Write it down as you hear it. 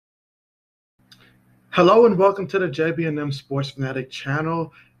Hello and welcome to the JB&M Sports Fanatic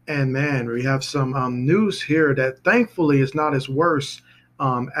channel. And man, we have some news here that thankfully is not as worse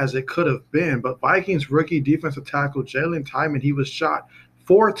as it could have been. But Vikings rookie defensive tackle Jaylen Twyman, he was shot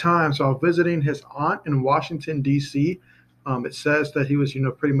 4 times while visiting his aunt in Washington, D.C. It says that he was,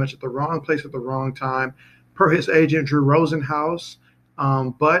 pretty much at the wrong place at the wrong time, per his agent Drew Rosenhaus.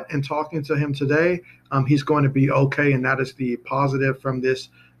 But in talking to him today, he's going to be okay, and that is the positive from this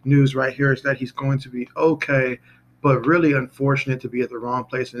news right here is that he's going to be okay, but really unfortunate to be at the wrong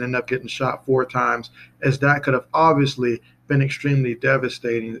place and end up getting shot 4 times, as that could have obviously been extremely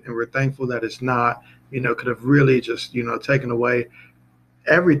devastating. And we're thankful that it's not, could have really just, taken away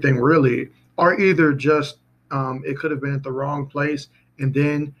everything really, or either just it could have been at the wrong place and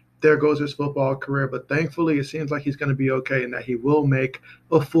then there goes his football career. But thankfully, it seems like he's going to be okay and that he will make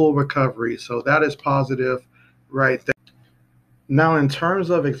a full recovery. So that is positive right there. Now, in terms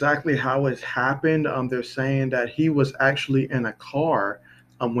of exactly how it happened, they're saying that he was actually in a car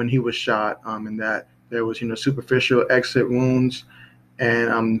when he was shot, and that there was, superficial exit wounds,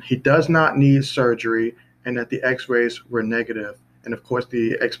 and he does not need surgery, and that the X-rays were negative. And of course,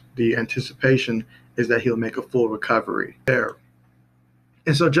 the anticipation is that he'll make a full recovery there.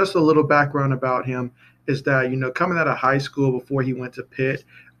 And so, just a little background about him is that, coming out of high school before he went to Pitt,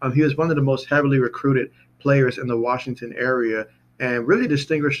 he was one of the most heavily recruited players in the Washington area and really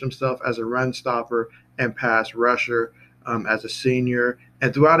distinguished himself as a run stopper and pass rusher as a senior.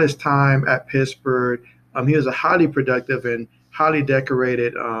 And throughout his time at Pittsburgh, he was a highly productive and highly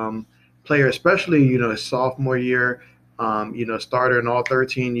decorated player, especially, his sophomore year. Starter in all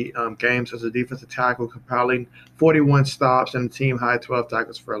 13 games as a defensive tackle, compiling 41 stops and a team high 12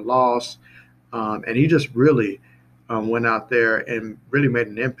 tackles for a loss. And he just really went out there and really made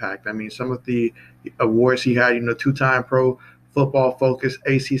an impact. I mean, some of the awards he had, two-time Pro Football Focus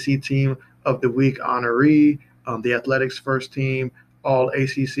ACC Team of the Week honoree, the Athletics First Team All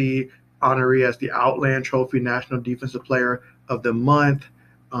ACC honoree as the Outland Trophy National Defensive Player of the Month.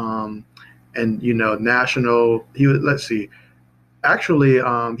 And national. Let's see. Actually,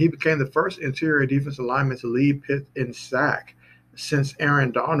 he became the first interior defensive lineman to lead Pitt in sack since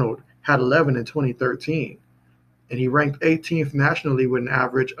Aaron Donald had 11 in 2013, and he ranked 18th nationally with an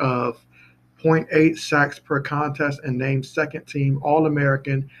average of 0.8 sacks per contest, and named second team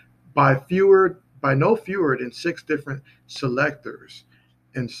All-American by no fewer than 6 different selectors.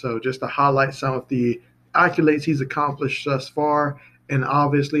 And so, just to highlight some of the accolades he's accomplished thus far. And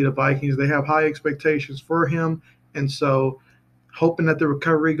obviously the Vikings, they have high expectations for him. And so hoping that the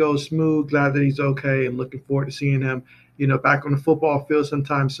recovery goes smooth, glad that he's okay, and looking forward to seeing him, back on the football field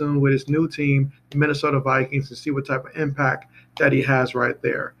sometime soon with his new team, the Minnesota Vikings, and see what type of impact that he has right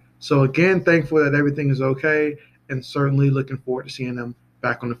there. So again, thankful that everything is okay, and certainly looking forward to seeing him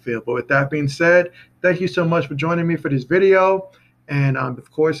back on the field. But with that being said, thank you so much for joining me for this video. And of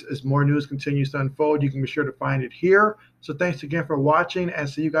course, as more news continues to unfold, you can be sure to find it here. So thanks again for watching, and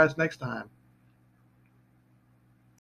see you guys next time.